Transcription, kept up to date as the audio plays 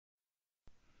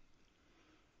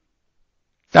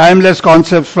Timeless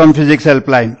Concepts from Physics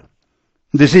Helpline.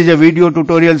 This is a video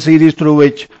tutorial series through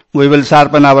which we will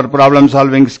sharpen our problem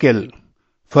solving skill.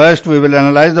 First, we will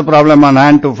analyze the problem on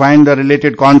hand to find the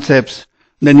related concepts.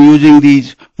 Then using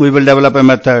these, we will develop a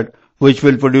method which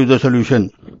will produce a solution.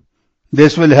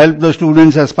 This will help the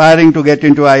students aspiring to get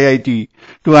into IIT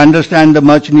to understand the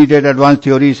much needed advanced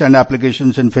theories and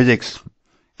applications in physics.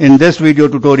 In this video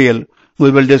tutorial, we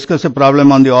will discuss a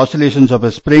problem on the oscillations of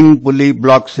a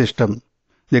spring-pulley-block system.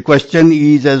 The question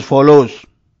is as follows.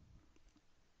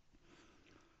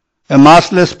 A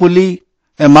massless pulley,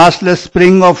 a massless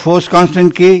spring of force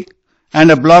constant K,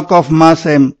 and a block of mass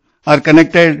M are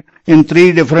connected in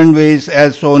three different ways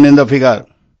as shown in the figure.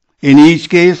 In each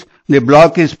case, the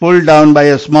block is pulled down by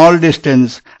a small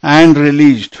distance and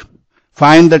released.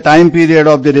 Find the time period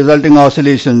of the resulting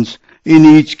oscillations in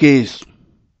each case.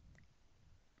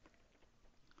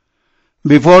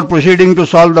 Before proceeding to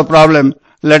solve the problem,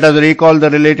 let us recall the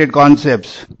related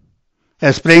concepts.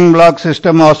 A spring block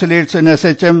system oscillates in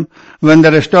SHM when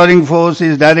the restoring force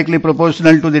is directly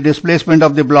proportional to the displacement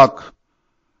of the block.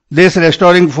 This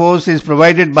restoring force is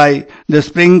provided by the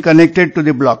spring connected to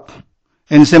the block.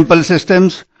 In simple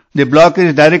systems, the block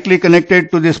is directly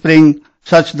connected to the spring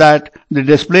such that the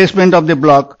displacement of the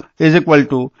block is equal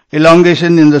to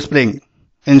elongation in the spring.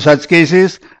 In such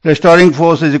cases, restoring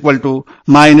force is equal to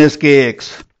minus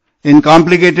kx. In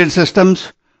complicated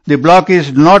systems, the block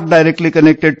is not directly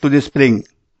connected to the spring.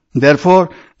 Therefore,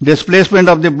 displacement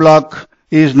of the block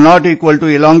is not equal to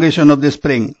elongation of the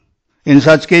spring. In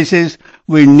such cases,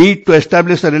 we need to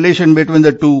establish a relation between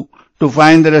the two to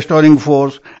find the restoring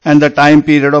force and the time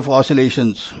period of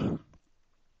oscillations.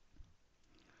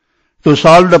 To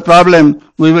solve the problem,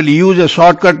 we will use a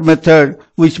shortcut method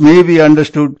which may be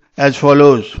understood as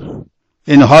follows.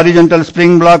 In horizontal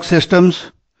spring block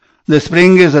systems, the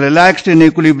spring is relaxed in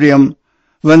equilibrium.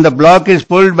 When the block is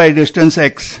pulled by distance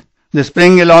x, the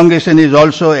spring elongation is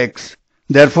also x.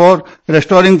 Therefore,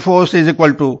 restoring force is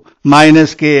equal to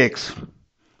minus kx.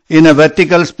 In a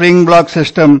vertical spring block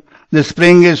system, the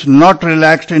spring is not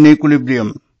relaxed in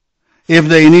equilibrium. If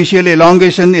the initial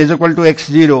elongation is equal to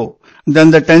x0,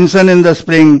 then the tension in the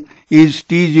spring is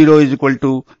T0 is equal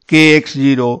to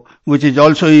kx0, which is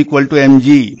also equal to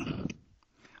mg.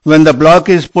 When the block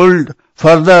is pulled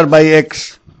further by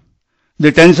x,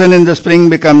 the tension in the spring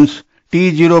becomes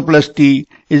T0 plus T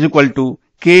is equal to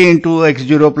K into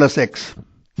x0 plus x.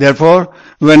 Therefore,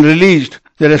 when released,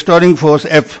 the restoring force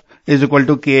F is equal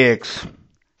to Kx.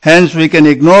 Hence, we can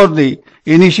ignore the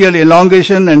initial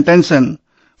elongation and tension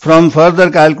from further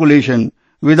calculation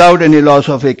without any loss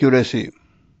of accuracy.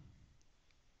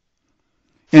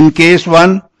 In case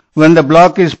 1, when the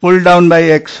block is pulled down by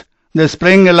x, the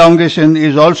spring elongation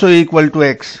is also equal to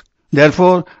x.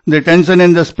 Therefore, the tension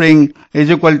in the spring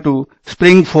is equal to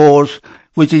spring force,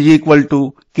 which is equal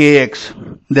to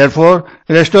kx. Therefore,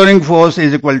 restoring force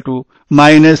is equal to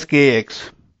minus kx,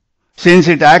 since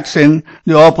it acts in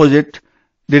the opposite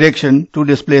direction to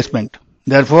displacement.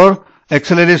 Therefore,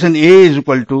 acceleration A is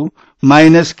equal to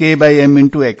minus k by m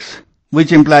into x,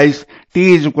 which implies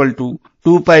t is equal to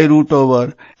 2 pi root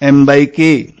over m by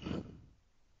k.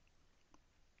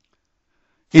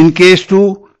 In case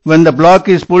 2, when the block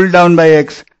is pulled down by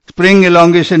x, spring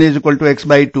elongation is equal to x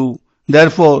by 2.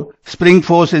 Therefore, spring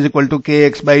force is equal to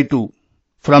kx by 2.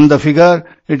 From the figure,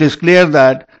 it is clear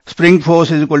that spring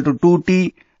force is equal to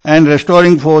 2t and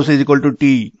restoring force is equal to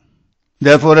t.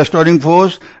 Therefore, restoring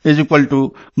force is equal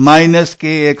to minus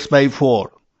kx by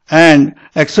 4 and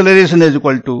acceleration is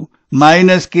equal to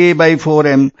minus k by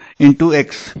 4m into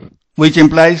x, which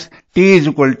implies t is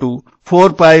equal to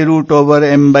 4 pi root over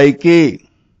m by k.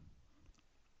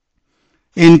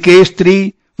 In case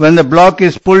 3, when the block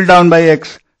is pulled down by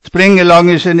x, spring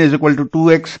elongation is equal to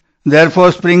 2x,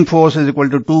 therefore spring force is equal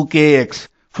to 2kx.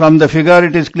 From the figure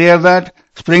it is clear that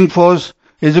spring force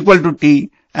is equal to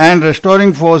t and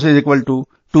restoring force is equal to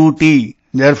 2t.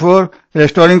 Therefore,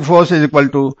 restoring force is equal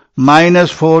to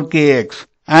minus 4kx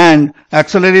and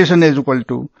acceleration is equal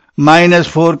to minus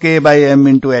 4k by m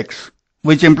into x,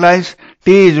 which implies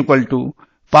t is equal to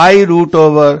pi root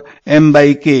over m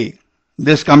by k.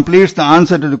 This completes the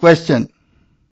answer to the question.